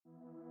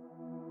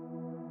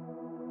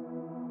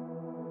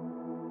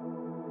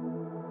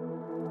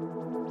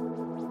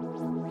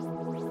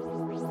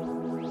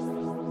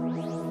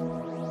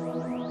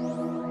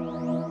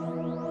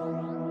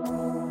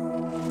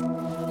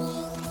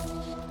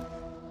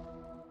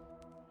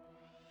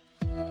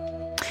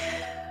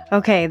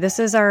Okay, this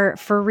is our,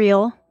 for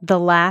real, the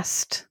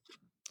last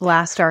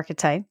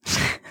archetype,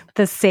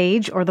 the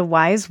sage or the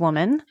wise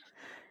woman.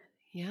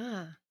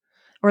 Yeah.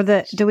 Or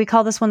do we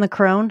call this one the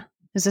crone?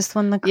 Is this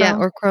one the crone? Yeah,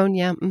 or crone,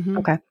 yeah. Mm-hmm.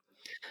 Okay.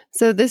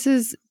 So this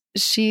is,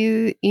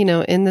 she,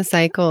 in the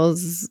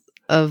cycles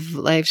of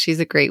life, she's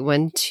a great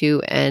one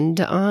to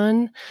end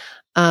on.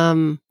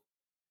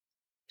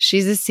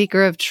 She's a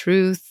seeker of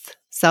truth,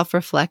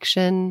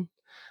 self-reflection.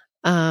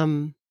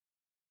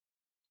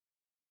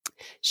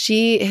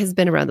 She has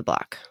been around the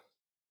block.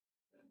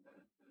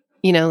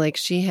 Like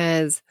she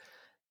has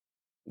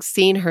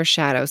seen her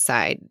shadow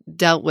side,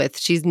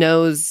 she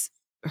knows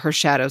her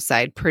shadow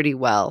side pretty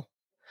well.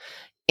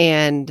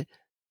 And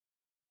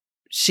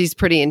she's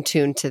pretty in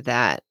tune to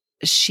that.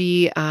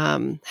 She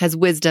has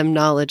wisdom,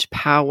 knowledge,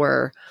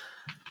 power.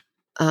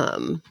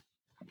 Let's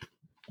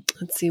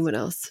see what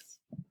else.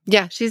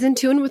 Yeah, she's in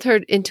tune with her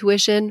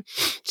intuition.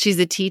 She's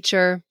a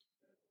teacher.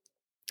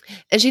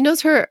 And she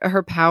knows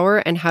her power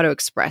and how to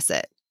express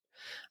it.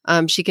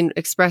 She can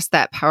express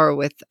that power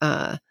with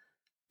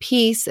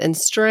peace and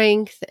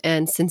strength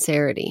and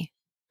sincerity.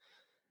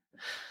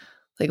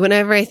 Like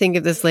whenever I think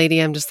of this lady,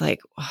 I'm just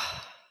like,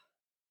 oh,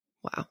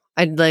 wow,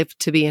 I'd like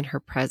to be in her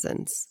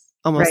presence,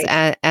 almost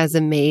as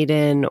a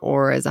maiden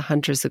or as a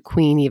huntress, a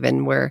queen,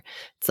 even, where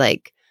it's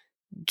like,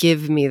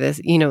 give me this,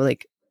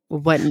 like,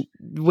 what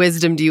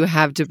wisdom do you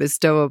have to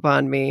bestow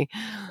upon me?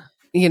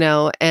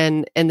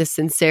 And the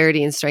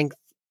sincerity and strength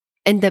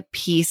and the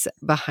peace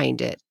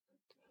behind it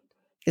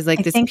is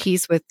like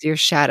peace with your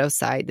shadow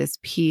side, this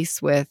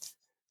peace with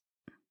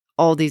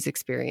all these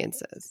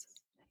experiences.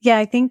 Yeah,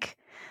 I think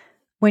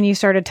when you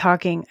started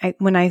talking,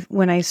 when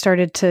I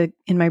started to,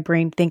 in my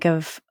brain, think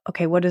of,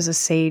 okay, what does a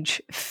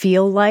sage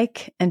feel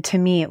like? And to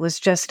me, it was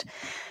just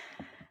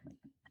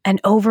an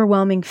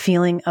overwhelming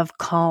feeling of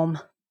calm,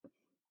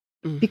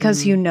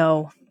 because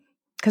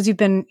because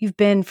you've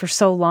been for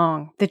so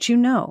long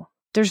that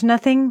there's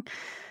nothing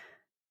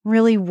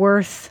really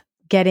worth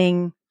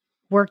getting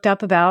worked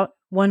up about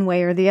one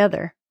way or the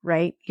other,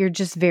 right? You're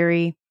just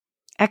very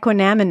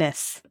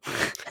equanimous.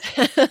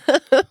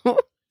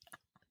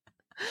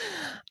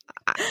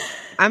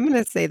 I'm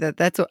going to say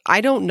that's what,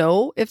 I don't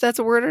know if that's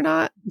a word or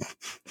not.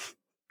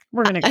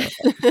 We're going to go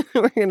with it.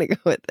 We're going to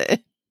go with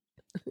it.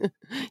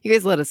 You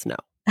guys let us know.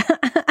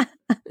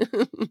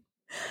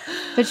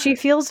 But she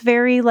feels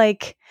very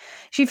like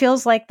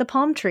the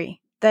palm tree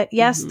that,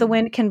 yes, the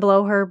wind can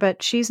blow her,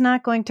 but she's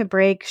not going to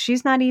break.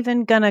 She's not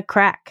even going to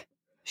crack.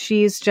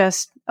 She's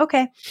just,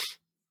 okay.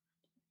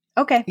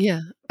 Yeah.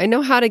 I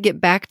know how to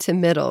get back to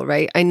middle,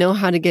 right? I know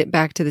how to get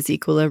back to this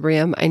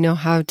equilibrium. I know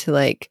how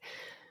to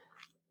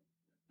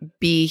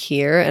be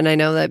here. And I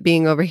know that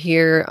being over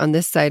here on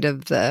this side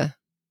of the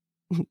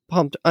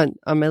palm on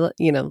my,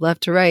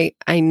 left to right,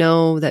 I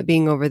know that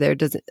being over there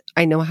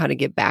I know how to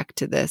get back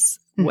to this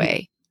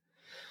way.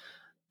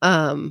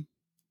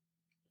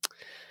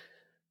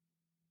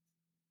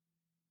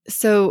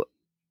 So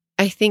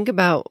I think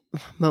about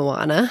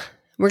Moana.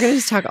 We're going to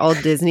just talk all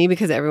Disney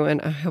because I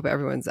hope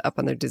everyone's up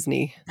on their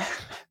Disney.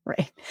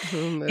 Right.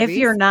 Movies. If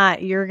you're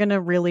not, you're going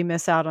to really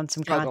miss out on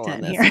some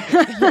content here.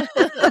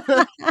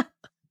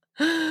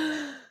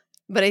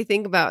 But I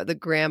think about the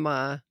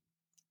grandma.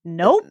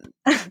 Nope.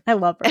 I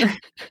love her.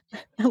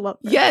 I love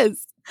her.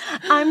 Yes.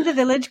 I'm the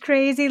village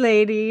crazy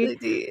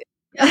lady.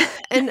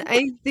 And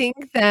I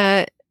think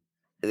that,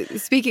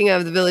 speaking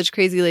of the village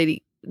crazy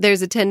lady,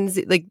 there's a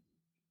tendency,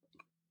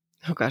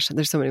 oh gosh,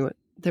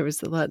 there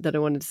was a lot that I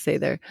wanted to say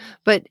there,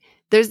 but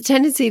there's a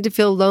tendency to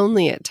feel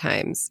lonely at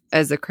times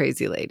as a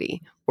crazy lady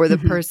or the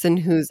person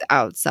who's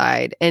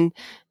outside. And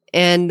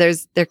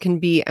there can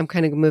be, I'm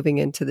kind of moving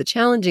into the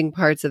challenging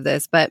parts of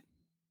this, but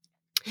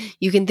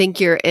you can think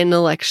you're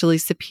intellectually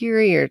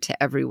superior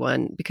to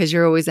everyone because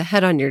you're always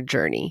ahead on your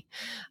journey.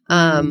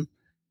 Let's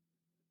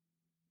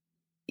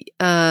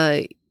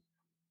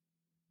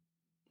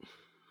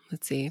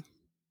see.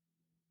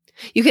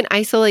 You can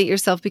isolate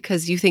yourself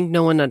because you think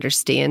no one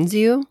understands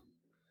you.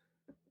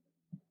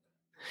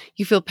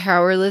 You feel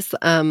powerless,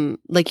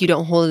 like you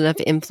don't hold enough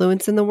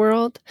influence in the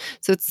world.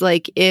 So it's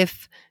like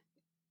if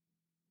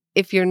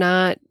you're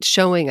not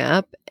showing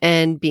up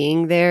and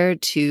being there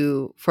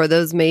for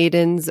those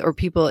maidens or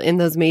people in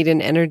those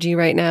maiden energy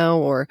right now,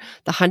 or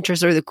the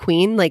huntress or the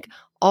queen,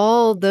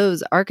 all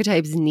those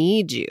archetypes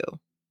need you.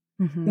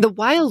 The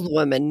wild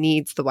woman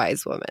needs the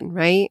wise woman,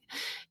 right?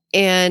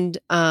 And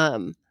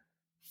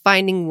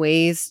finding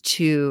ways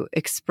to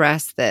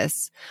express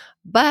this.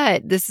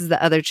 But this is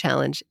the other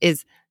challenge,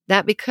 is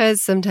that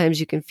because sometimes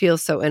you can feel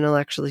so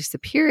intellectually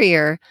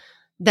superior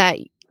that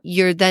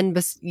you're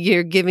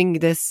giving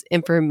this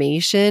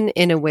information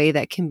in a way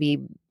that can be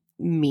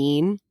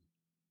mean,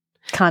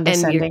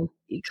 condescending,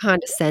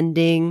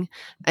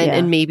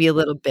 and maybe a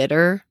little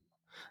bitter.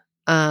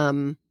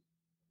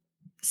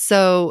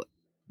 So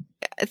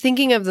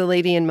thinking of the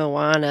lady in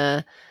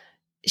Moana,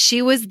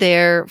 she was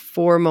there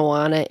for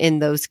Moana in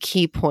those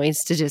key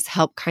points to just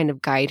help kind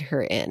of guide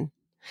her in.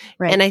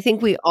 Right. And I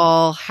think we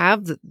all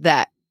have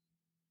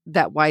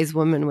that wise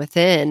woman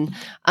within.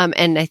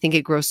 And I think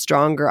it grows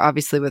stronger,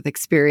 obviously, with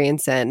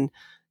experience and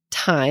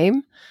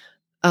time.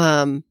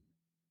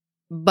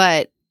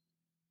 But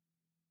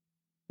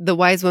the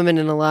wise woman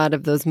in a lot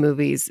of those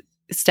movies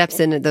steps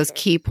in at those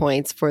key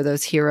points for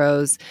those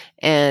heroes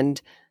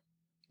and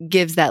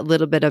gives that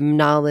little bit of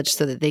knowledge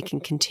so that they can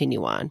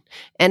continue on.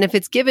 And if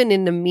it's given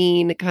in a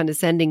mean,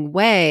 condescending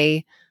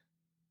way,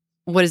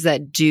 what does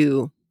that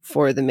do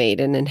for the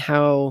maiden and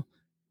how,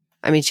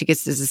 I mean, she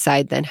gets to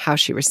decide then how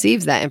she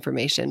receives that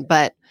information.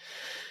 But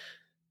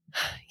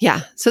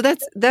yeah, so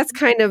that's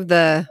kind of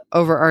the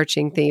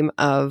overarching theme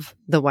of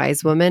the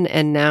wise woman.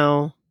 And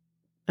now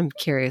I'm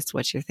curious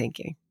what you're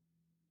thinking.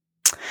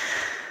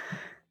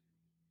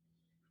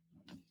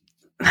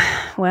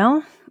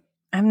 Well,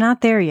 I'm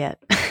not there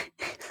yet.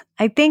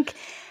 I think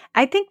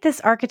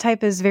this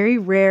archetype is very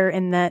rare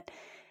in that,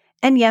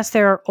 and yes,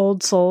 there are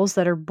old souls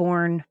that are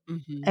born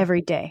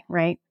every day,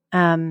 right?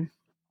 And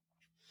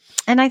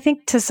I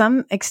think to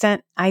some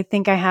extent, I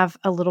think I have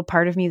a little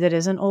part of me that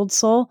is an old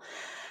soul,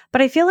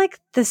 but I feel like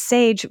the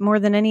sage, more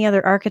than any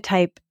other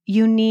archetype,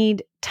 you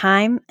need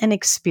time and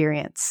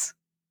experience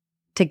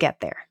to get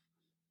there,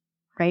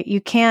 right? You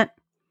can't,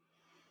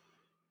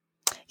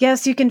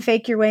 yes, you can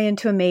fake your way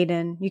into a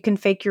maiden. You can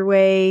fake your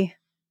way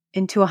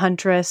into a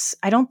huntress.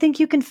 I don't think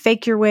you can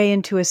fake your way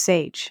into a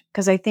sage,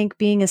 because I think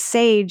being a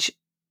sage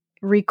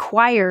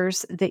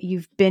requires that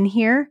you've been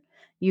here,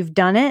 you've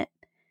done it,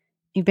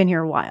 you've been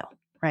here a while,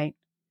 right?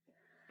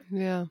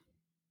 Yeah.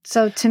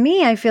 So to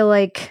me, I feel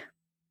like,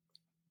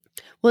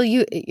 well,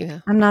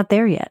 yeah, I'm not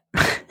there yet.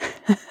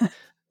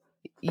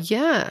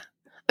 Yeah.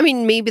 I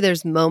mean, maybe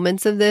there's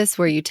moments of this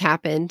where you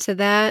tap into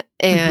that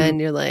and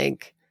you're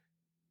like,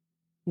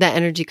 that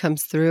energy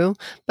comes through.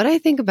 But I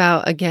think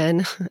about,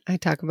 again, I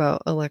talk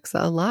about Alexa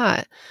a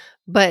lot,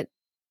 but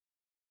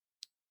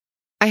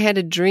I had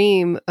a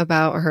dream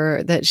about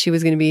her that she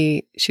was going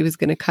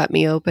to cut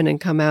me open and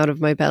come out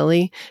of my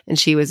belly. And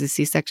she was a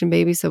C-section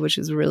baby, so which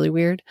is really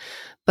weird,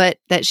 but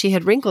that she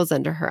had wrinkles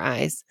under her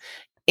eyes.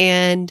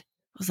 And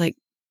I was like,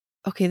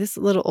 okay, this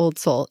little old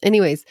soul.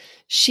 Anyways,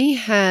 she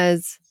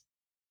has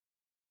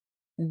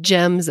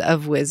gems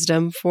of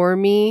wisdom for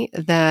me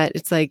that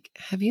it's like,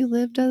 have you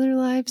lived other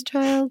lives,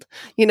 child?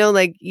 You know,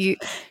 like you're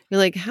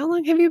like, how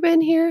long have you been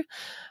here?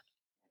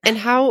 And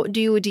how do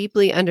you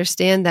deeply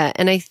understand that?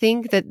 And I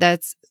think that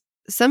that's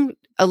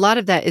a lot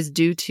of that is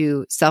due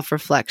to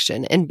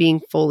self-reflection and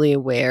being fully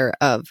aware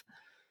of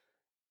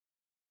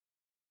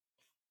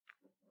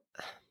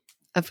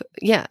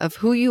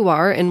who you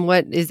are and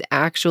what is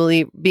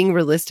actually being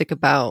realistic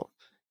about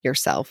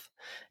yourself.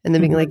 And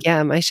then being like,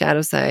 yeah, my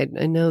shadow side,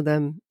 I know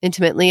them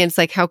intimately. And it's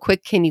like, how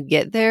quick can you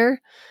get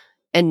there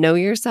and know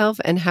yourself,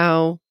 and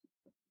how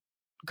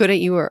good are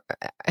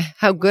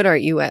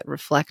you at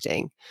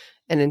reflecting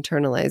and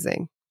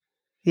internalizing?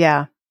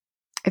 Yeah.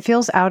 It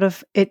feels out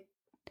of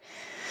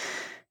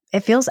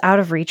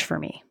reach for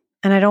me.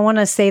 And I don't want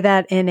to say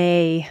that in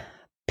a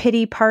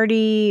pity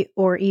party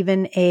or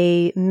even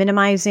a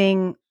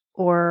minimizing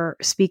or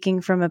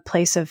speaking from a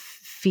place of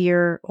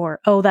fear or,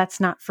 oh, that's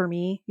not for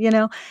me. You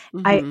know,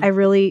 I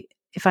really,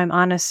 if I'm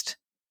honest,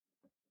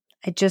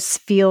 it just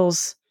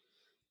feels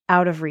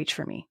out of reach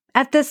for me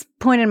at this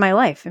point in my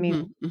life. I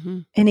mean,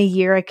 in a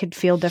year I could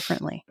feel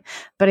differently,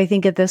 but I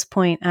think at this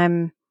point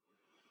I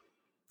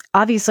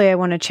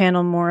want to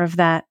channel more of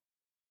that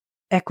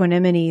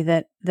equanimity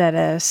that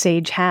a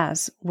sage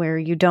has, where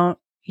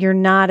you're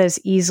not as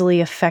easily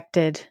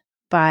affected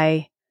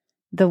by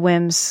the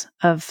whims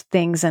of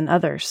things and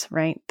others,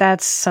 right?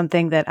 That's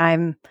something that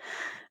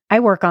I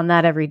work on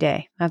that every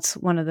day. That's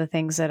one of the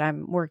things that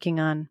I'm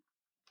working on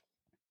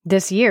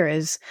this year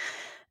is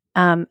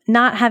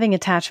not having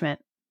attachment,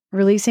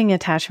 releasing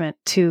attachment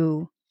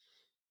to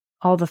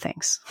all the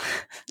things.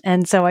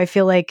 And so I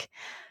feel like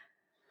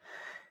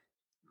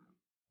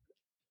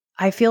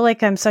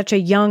I'm such a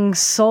young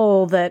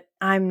soul that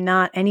I'm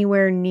not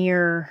anywhere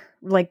near,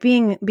 like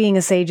being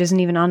a sage isn't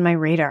even on my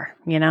radar,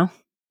 you know?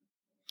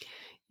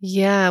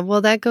 Yeah.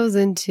 Well, that goes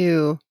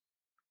into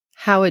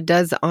how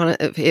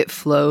it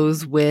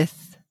flows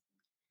with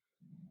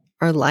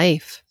our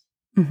life,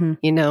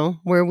 you know,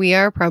 where we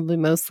are probably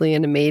mostly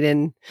in a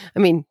maiden. I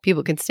mean,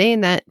 people can stay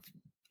in that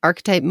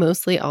archetype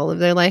mostly all of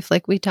their life,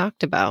 like we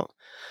talked about.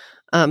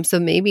 So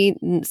maybe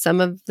some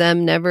of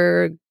them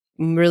never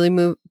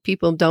really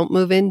people don't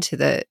move into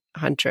the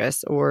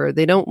huntress, or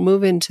they don't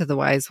move into the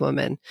wise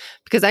woman,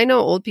 because I know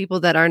old people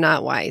that are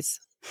not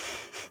wise.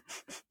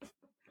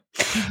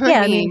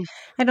 Yeah, I mean,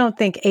 I don't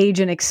think age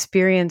and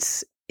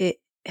experience,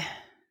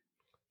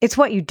 it's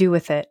what you do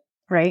with it,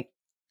 right?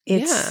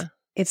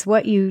 It's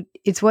what you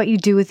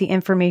do with the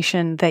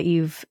information that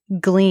you've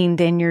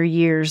gleaned in your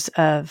years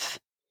of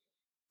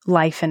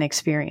life and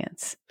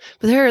experience.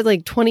 But there are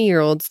like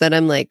 20-year-olds that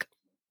I'm like,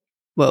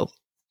 whoa,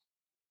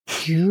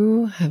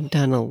 you have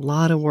done a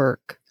lot of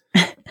work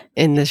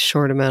in this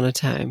short amount of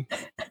time.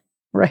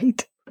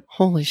 Right?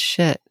 Holy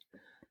shit.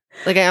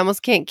 Like I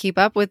almost can't keep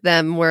up with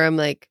them, where I'm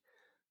like,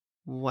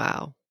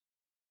 wow.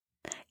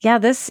 Yeah,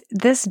 this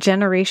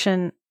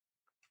generation,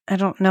 I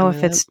don't know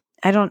if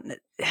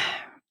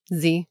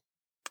Z.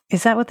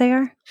 Is that what they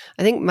are?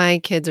 I think my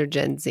kids are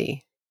Gen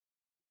Z.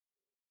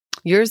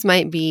 Yours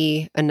might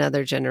be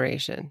another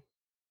generation.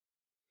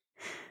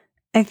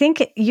 I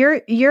think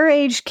your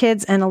age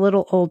kids and a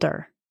little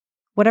older,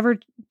 whatever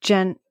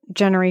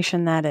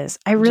generation that is.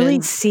 I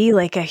really see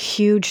like a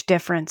huge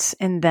difference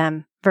in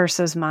them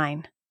versus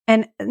mine.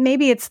 And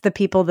maybe it's the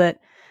people that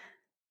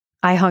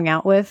I hung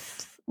out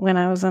with when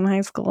I was in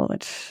high school,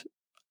 which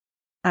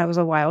I was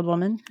a wild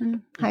woman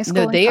in high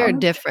school. No, they are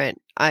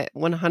different.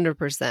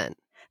 100%.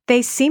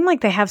 They seem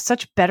like they have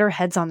such better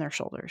heads on their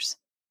shoulders.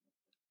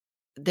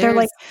 They're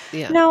like,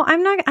 no,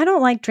 I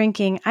don't like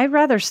drinking. I'd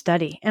rather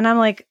study. And I'm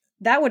like,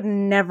 that would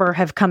never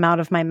have come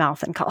out of my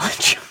mouth in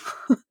college.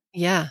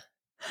 Yeah.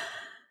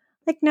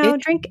 Like, no,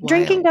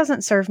 drinking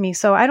doesn't serve me.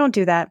 So I don't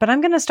do that, but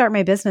I'm going to start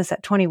my business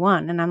at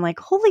 21. And I'm like,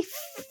 holy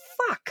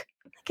fuck.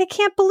 Like, I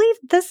can't believe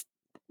this.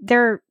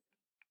 They're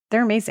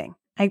amazing.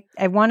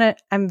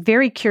 I'm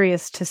very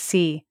curious to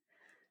see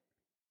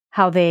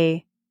how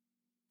they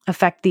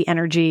affect the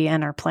energy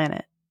and our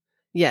planet.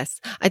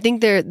 Yes. I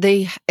think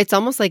it's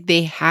almost like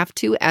they have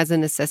to, as a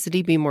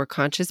necessity, be more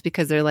conscious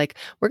because they're like,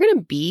 we're going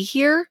to be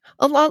here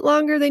a lot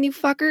longer than you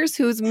fuckers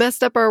who's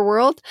messed up our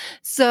world.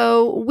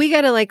 So we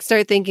got to like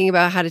start thinking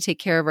about how to take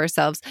care of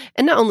ourselves.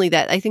 And not only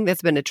that, I think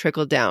that's been a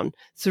trickle down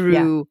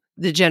through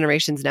the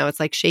generations now. It's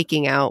like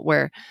shaking out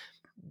where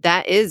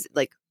that is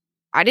like,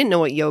 I didn't know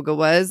what yoga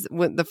was.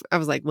 I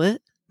was like,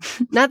 what?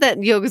 Not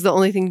that yoga is the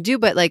only thing to do,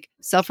 but like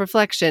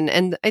self-reflection.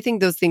 And I think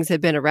those things have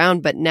been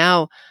around. But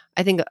now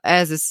I think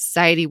as a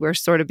society, we're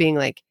sort of being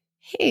like,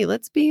 hey,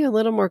 let's be a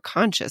little more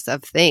conscious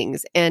of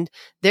things. And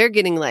they're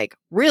getting like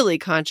really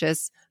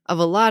conscious of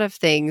a lot of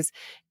things.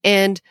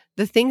 And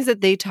the things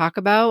that they talk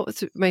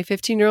about, my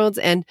 15-year-olds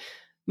and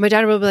my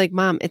daughter will be like,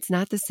 Mom, it's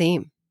not the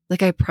same.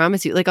 Like, I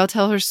promise you, like, I'll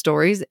tell her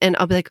stories and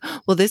I'll be like,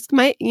 well, this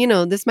might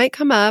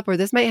come up or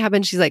this might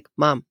happen. She's like,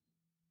 Mom,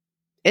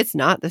 it's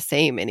not the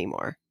same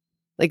anymore.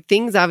 Like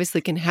things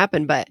obviously can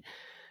happen, but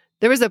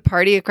there was a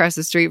party across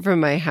the street from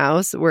my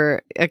house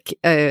where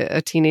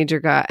a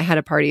teenager had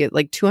a party at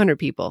like 200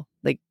 people,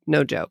 like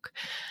no joke.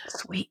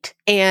 Sweet.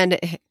 And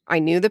I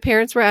knew the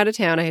parents were out of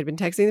town. I had been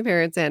texting the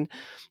parents and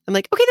I'm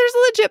like, okay, there's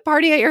a legit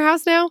party at your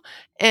house now.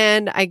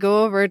 And I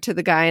go over to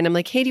the guy and I'm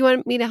like, hey, do you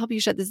want me to help you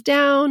shut this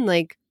down?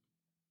 Like,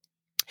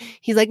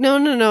 he's like,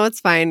 no, it's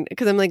fine.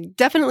 Because I'm like,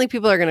 definitely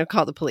people are going to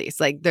call the police.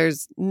 Like,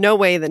 there's no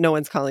way that no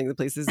one's calling the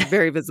police. This is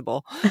very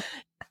visible.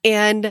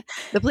 And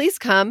the police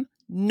come.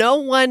 No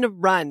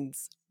one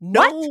runs.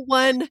 No.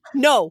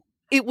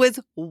 It was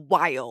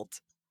wild.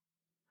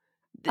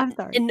 I'm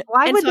sorry.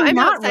 Why would they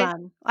not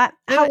run?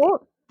 How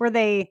old were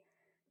they?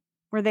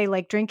 Were they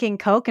like drinking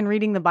Coke and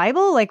reading the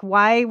Bible? Like,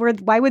 why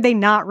would they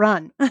not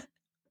run?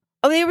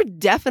 Oh, they were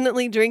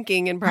definitely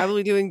drinking and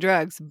probably doing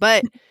drugs.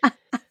 But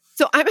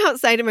so I'm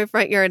outside in my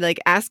front yard,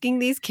 like asking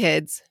these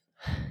kids,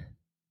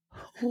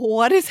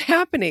 what is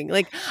happening?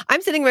 Like,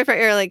 I'm sitting in my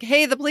front yard, like,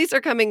 hey, the police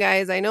are coming,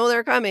 guys. I know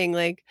they're coming.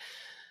 Like,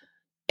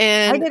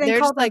 and I didn't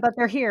call them, but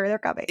they're here. They're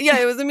coming. Yeah,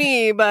 it was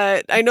me,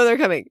 but I know they're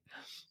coming.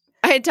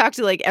 I had talked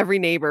to like every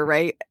neighbor,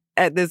 right,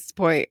 at this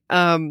point.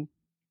 And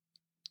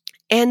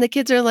the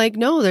kids are like,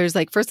 no, there's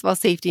like, first of all,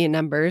 safety in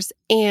numbers.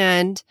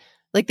 And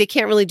like, they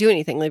can't really do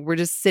anything. Like, we're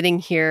just sitting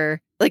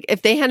here. Like,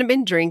 if they hadn't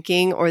been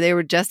drinking or they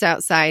were just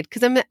outside,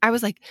 because I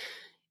was like,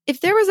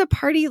 if there was a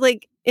party,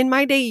 like in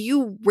my day,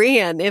 you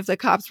ran if the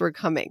cops were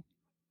coming.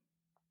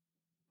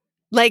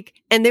 Like,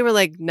 and they were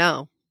like,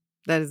 no,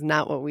 that is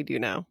not what we do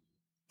now.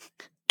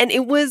 And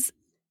it was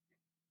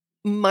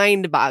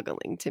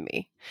mind-boggling to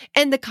me.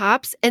 And the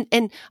cops,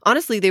 and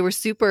honestly, they were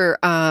super,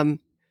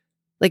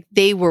 like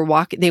they weren't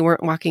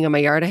walking on my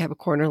yard. I have a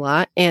corner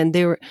lot, and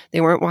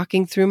they weren't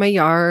walking through my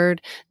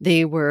yard.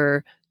 They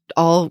were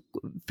all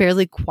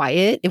fairly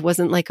quiet. It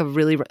wasn't like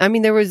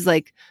there was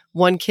like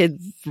one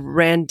kid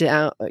ran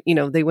down,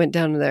 they went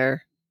down in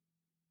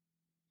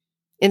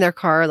their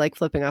car, like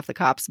flipping off the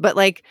cops. But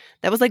like,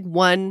 that was like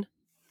one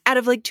out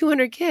of like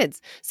 200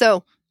 kids.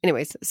 So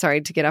anyways,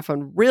 sorry to get off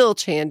on real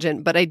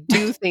tangent, but I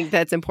do think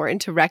that's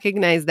important to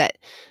recognize that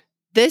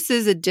this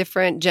is a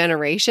different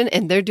generation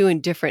and they're doing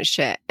different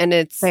shit. And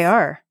it's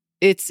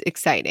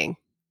exciting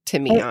to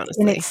me,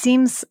 honestly. And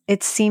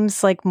it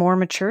seems like more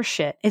mature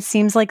shit. It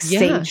seems like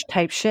sage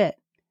type shit.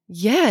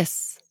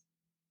 Yes.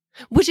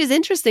 Which is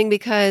interesting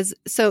because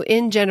so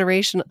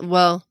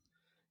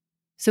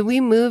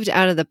we moved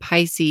out of the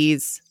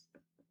Pisces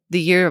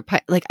the year of,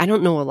 like, I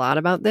don't know a lot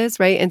about this,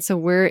 right? And so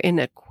we're in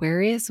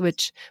Aquarius,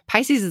 which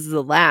Pisces is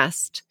the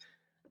last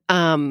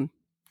in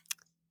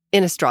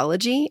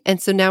astrology.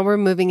 And so now we're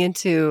moving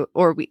into,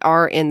 or we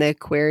are in the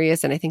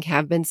Aquarius, and I think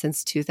have been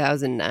since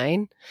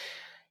 2009.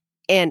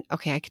 And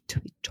okay, I could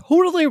be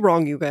totally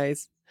wrong, you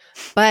guys,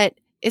 but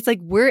it's like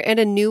we're at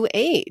a new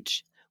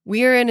age.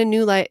 We are in a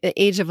new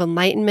age of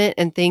enlightenment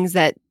and things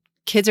that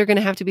kids are going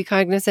to have to be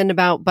cognizant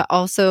about, but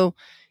also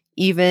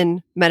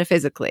even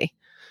metaphysically.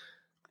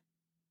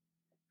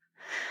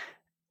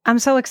 I'm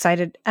so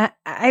excited.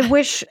 I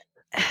wish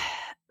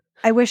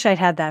I'd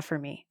had that for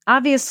me.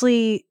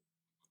 Obviously,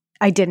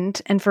 I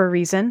didn't, and for a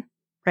reason,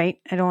 right?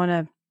 I don't want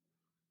to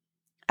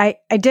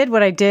I did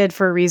what I did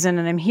for a reason,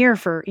 and I'm here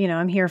for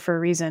a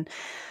reason.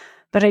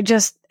 But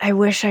I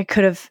wish I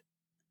could have.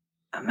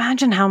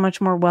 Imagine how much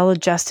more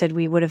well-adjusted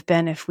we would have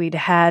been if we'd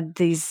had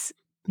these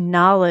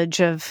knowledge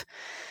of,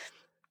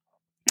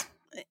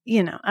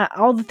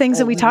 all the things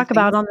that we talk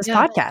about on this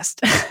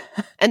podcast.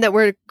 And that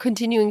we're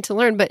continuing to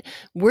learn, but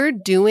we're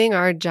doing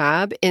our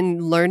job in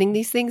learning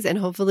these things and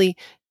hopefully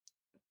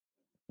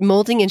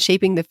molding and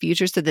shaping the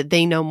future so that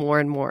they know more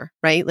and more,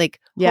 right? Like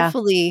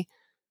hopefully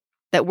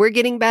that we're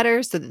getting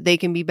better so that they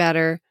can be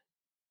better.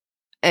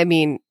 I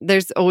mean,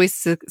 there's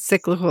always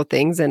cyclical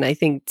things, and I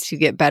think to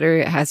get better,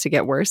 it has to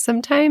get worse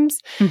sometimes.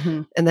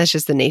 Mm-hmm. And that's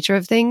just the nature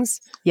of things.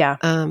 Yeah.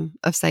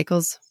 Of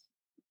cycles,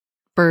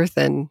 birth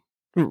and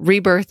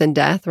rebirth and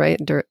death, right?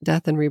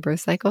 Death and rebirth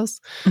cycles.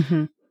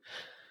 Mm-hmm.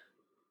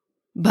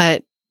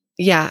 But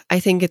yeah, I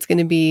think it's going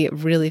to be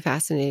really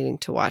fascinating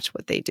to watch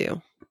what they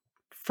do.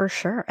 For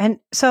sure. And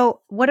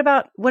so what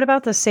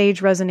about the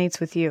sage resonates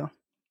with you?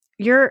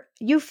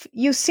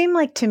 You seem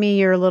like to me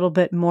you're a little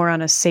bit more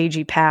on a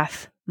sagey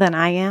path than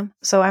I am.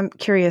 So I'm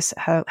curious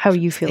how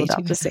you feel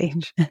about the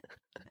sage.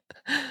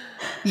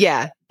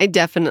 Yeah, I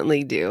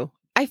definitely do.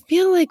 I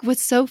feel like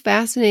what's so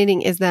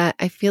fascinating is that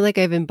I feel like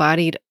I've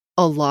embodied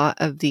a lot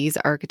of these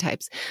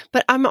archetypes,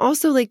 but I'm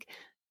also like,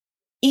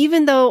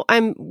 even though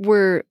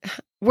we're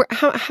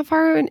how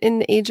far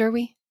in age are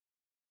we?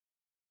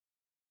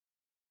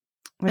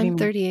 I'm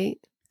 38.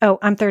 Oh,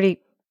 I'm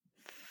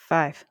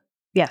 35.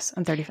 Yes,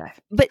 I'm 35.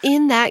 But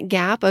in that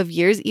gap of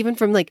years, even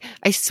from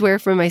I swear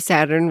from my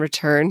Saturn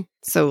return,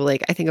 so I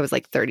think I was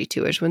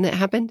 32-ish when that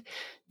happened,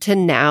 to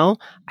now,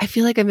 I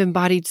feel like I've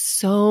embodied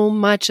so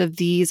much of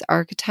these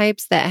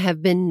archetypes that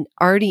have been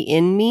already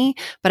in me,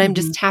 but I'm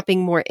just tapping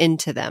more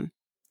into them.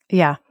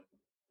 Yeah.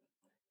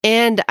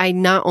 And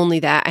not only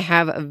that, I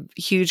have a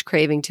huge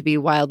craving to be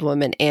a wild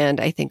woman and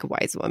I think a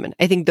wise woman.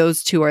 I think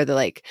those two are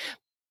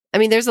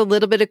there's a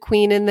little bit of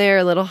queen in there,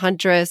 a little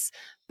huntress,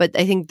 but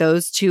I think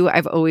those two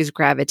I've always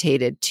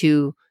gravitated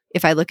to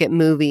if I look at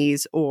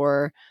movies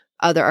or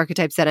other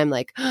archetypes that I'm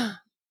like, and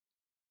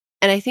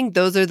I think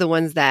those are the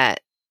ones that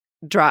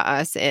draw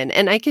us in.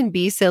 And I can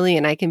be silly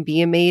and I can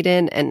be a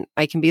maiden and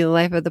I can be the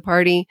life of the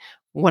party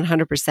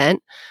 100%.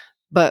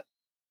 But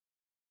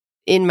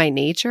in my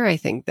nature, I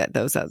think that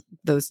those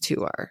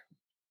two are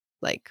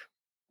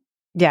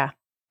yeah,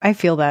 I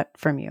feel that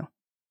from you.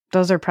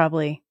 Those are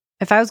probably,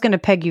 if I was going to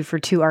peg you for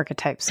two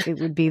archetypes, it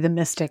would be the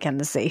mystic and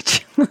the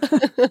sage.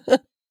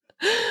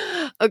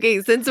 Okay,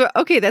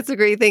 that's a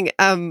great thing.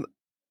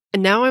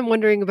 Now I'm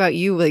wondering about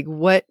you,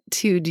 what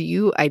two do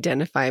you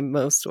identify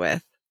most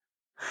with?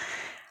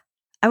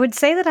 I would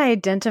say that I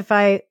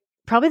identify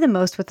probably the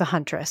most with the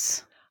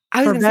huntress.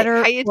 I was going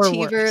to say high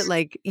achiever,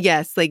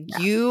 yes,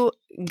 you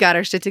got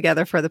our shit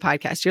together for the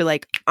podcast. You're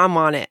like, I'm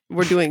on it.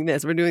 We're doing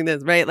this,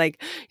 right? You're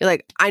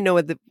like, I know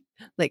what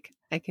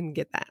I can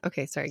get that.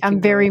 Okay, sorry.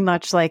 I'm very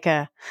much like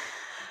I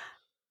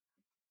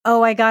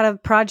got a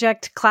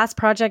class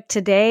project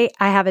today.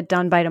 I have it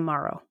done by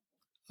tomorrow.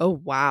 Oh,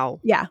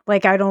 wow. Yeah.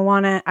 I don't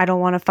want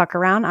to fuck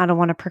around. I don't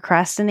want to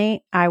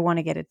procrastinate. I want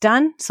to get it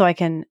done so I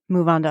can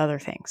move on to other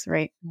things.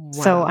 Right.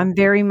 Wow. So I'm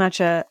very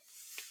much a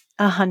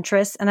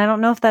huntress. And I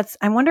don't know if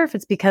I wonder if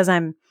it's because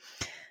I'm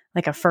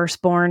like a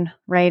firstborn,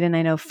 right? And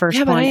I know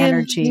firstborn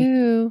energy.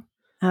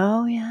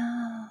 Oh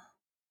yeah.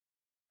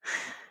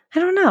 I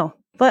don't know,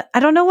 but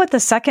I don't know what the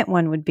second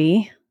one would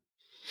be.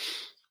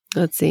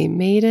 Let's see.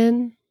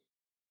 Maiden,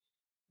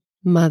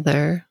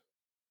 mother,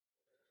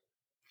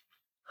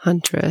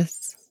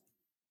 huntress,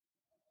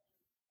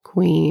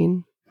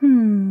 queen,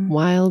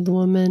 wild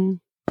woman.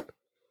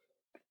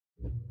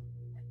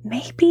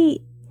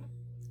 Maybe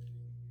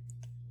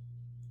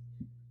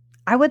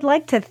I would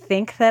like to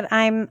think that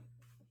I'm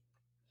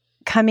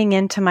coming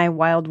into my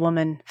wild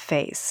woman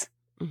phase.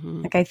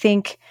 Mm-hmm. I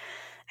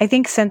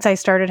think since I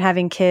started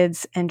having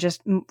kids and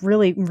just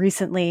really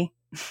recently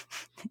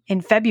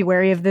in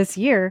February of this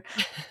year,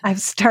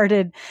 I've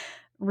started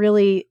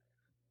really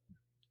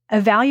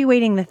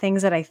evaluating the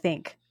things that I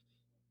think.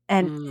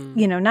 And,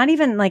 not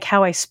even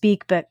how I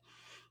speak, but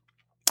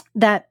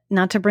that,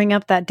 not to bring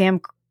up that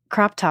damn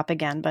crop top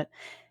again, but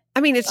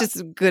it's just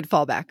a good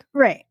fallback.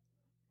 Right.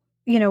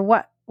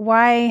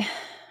 Why,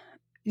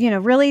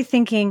 really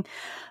thinking,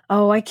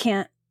 oh, I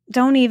can't,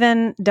 don't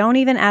even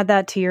add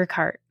that to your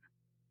cart.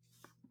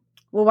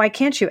 Well, why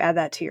can't you add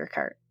that to your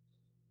cart?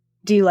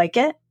 Do you like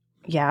it?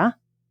 Yeah.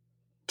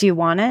 Do you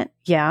want it?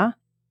 Yeah.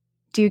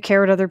 Do you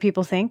care what other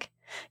people think?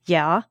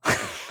 Yeah.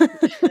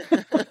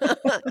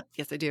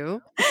 Yes, I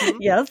do.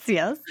 Yes.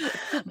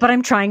 But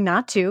I'm trying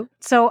not to.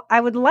 So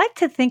I would like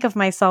to think of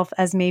myself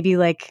as maybe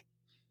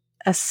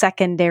a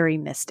secondary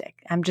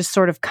mystic. I'm just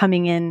sort of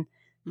coming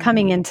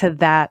into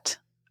that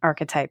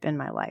archetype in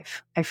my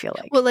life, I feel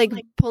like. Well,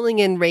 pulling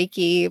in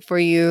Reiki for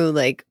you,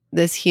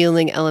 this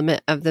healing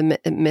element of the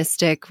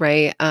mystic,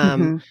 right?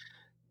 I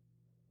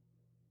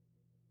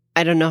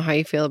don't know how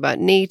you feel about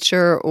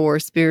nature or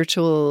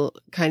spiritual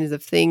kinds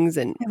of things,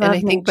 I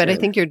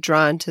think you're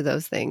drawn to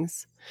those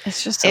things.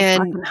 It's just so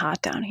fucking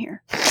hot down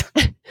here.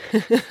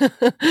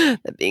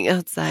 That being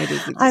outside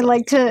is exhausting. I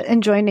like to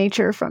enjoy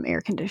nature from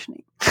air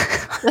conditioning.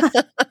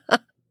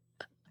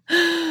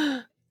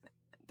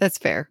 That's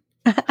fair.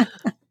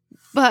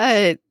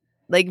 But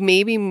like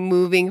maybe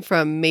moving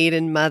from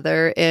maiden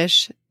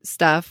mother-ish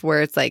stuff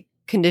where it's like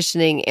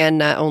conditioning and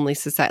not only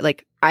society,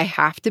 like I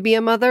have to be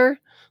a mother,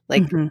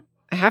 like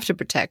I have to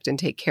protect and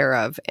take care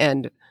of,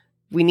 and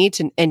we need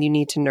to, and you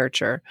need to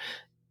nurture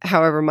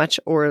however much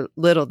or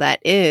little that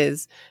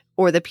is,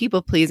 or the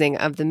people pleasing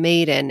of the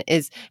maiden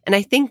is. And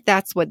I think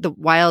that's what the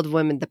wild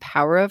woman, the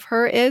power of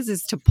her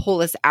is to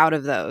pull us out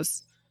of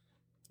those.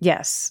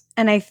 Yes.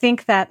 And I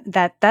think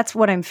that's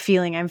what I'm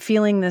feeling. I'm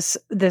feeling this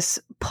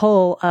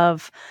pull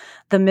of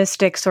the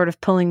mystic sort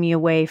of pulling me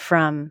away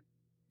from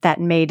that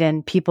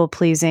maiden, people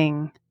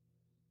pleasing,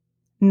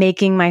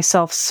 making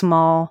myself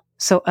small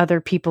so other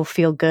people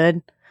feel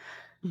good.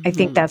 I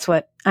think that's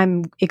what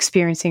I'm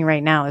experiencing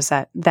right now, is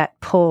that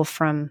pull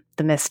from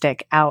the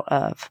mystic out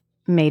of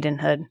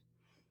maidenhood.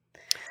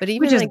 But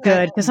even which is like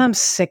good, because I'm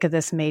sick of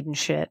this maiden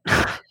shit.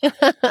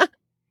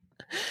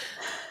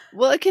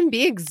 Well, it can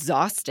be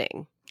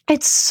exhausting.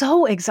 It's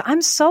so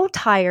I'm so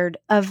tired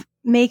of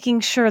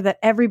making sure that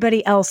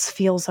everybody else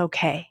feels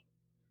okay.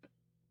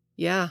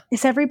 Yeah.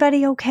 Is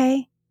everybody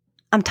okay?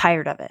 I'm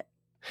tired of it.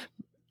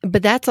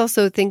 But that's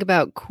also, think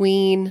about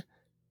queen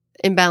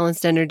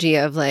imbalanced energy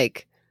of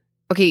like,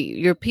 okay,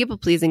 you're people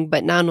pleasing,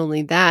 but not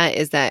only that,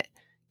 is that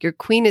your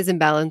queen is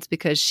imbalanced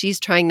because she's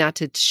trying not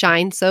to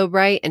shine so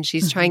bright, and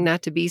she's trying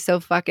not to be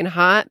so fucking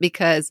hot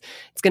because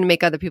it's going to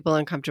make other people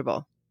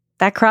uncomfortable.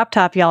 That crop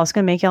top, y'all, is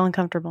going to make y'all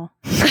uncomfortable.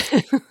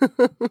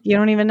 You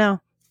don't even know.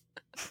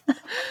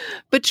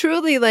 But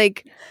truly,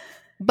 like,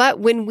 but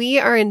when we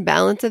are in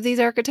balance of these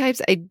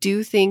archetypes, I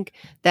do think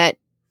that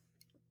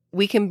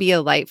we can be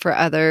a light for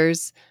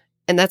others.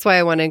 And that's why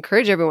I want to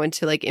encourage everyone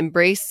to like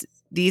embrace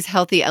these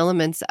healthy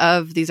elements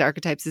of these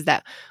archetypes, is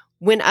that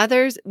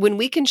when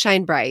we can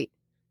shine bright,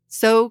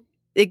 so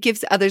it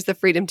gives others the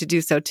freedom to do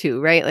so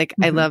too, right? Like,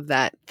 I love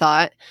that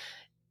thought,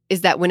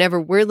 is that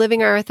whenever we're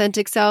living our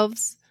authentic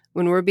selves,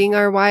 when we're being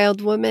our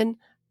wild woman,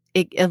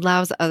 it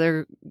allows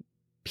other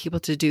people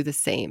to do the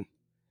same.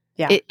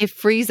 Yeah. It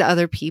frees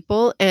other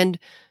people, and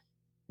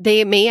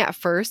they may at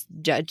first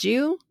judge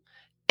you.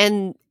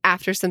 And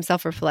after some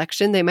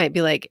self-reflection, they might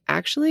be like,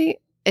 actually,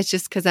 it's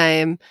just because I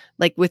am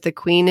like with the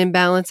queen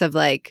imbalance of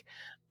like,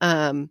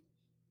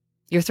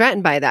 you're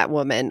threatened by that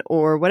woman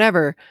or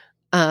whatever.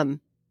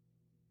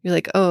 You're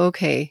like, oh,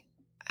 okay.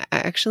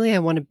 I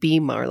want to be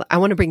more, I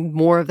want to bring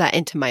more of that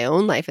into my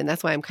own life. And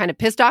that's why I'm kind of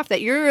pissed off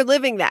that you're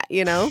living that,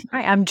 you know?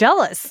 I'm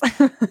jealous.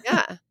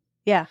 Yeah.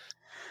 Yeah.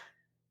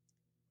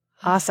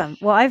 Awesome.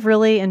 Well, I've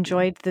really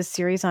enjoyed this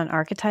series on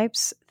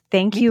archetypes.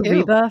 Thank you, too.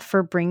 Reba,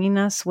 for bringing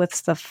us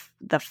with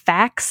the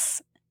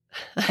facts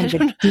and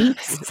the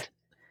deets.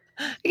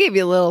 I gave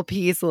you a little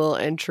piece, a little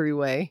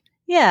entryway.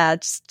 Yeah,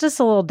 just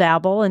a little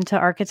dabble into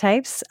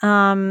archetypes.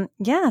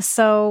 Yeah,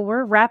 so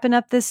we're wrapping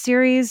up this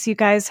series. You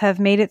guys have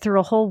made it through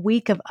a whole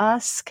week of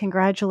us.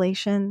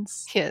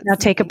 Congratulations. Yes. Now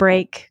take a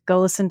break. Go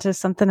listen to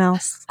something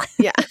else.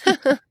 Yeah.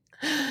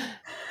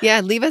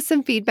 Yeah, leave us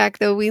some feedback,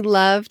 though. We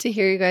love to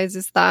hear you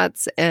guys'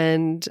 thoughts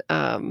and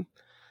yes.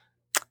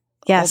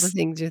 all the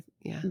things you're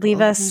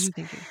leave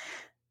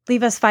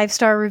us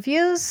 5-star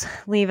reviews.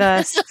 Leave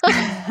us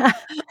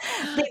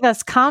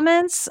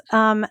comments.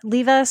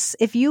 Leave us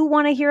if you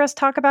want to hear us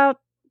talk about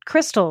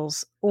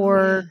crystals,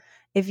 or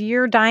if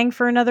you're dying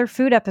for another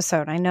food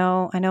episode. I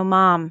know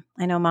mom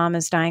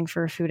is dying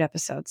for a food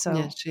episode. So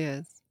yeah, she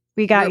is.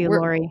 We got you,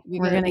 Lori.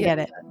 We're going to get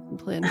it. I'm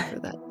planning for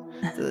that.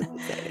 So that's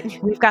exciting.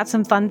 We've got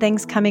some fun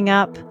things coming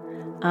up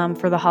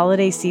for the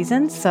holiday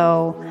season.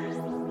 So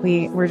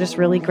we're just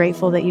really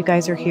grateful that you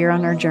guys are here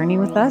on our journey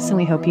with us, and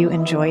we hope you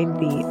enjoyed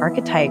the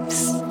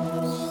archetypes.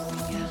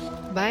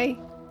 Yeah. Bye.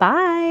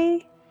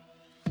 Bye.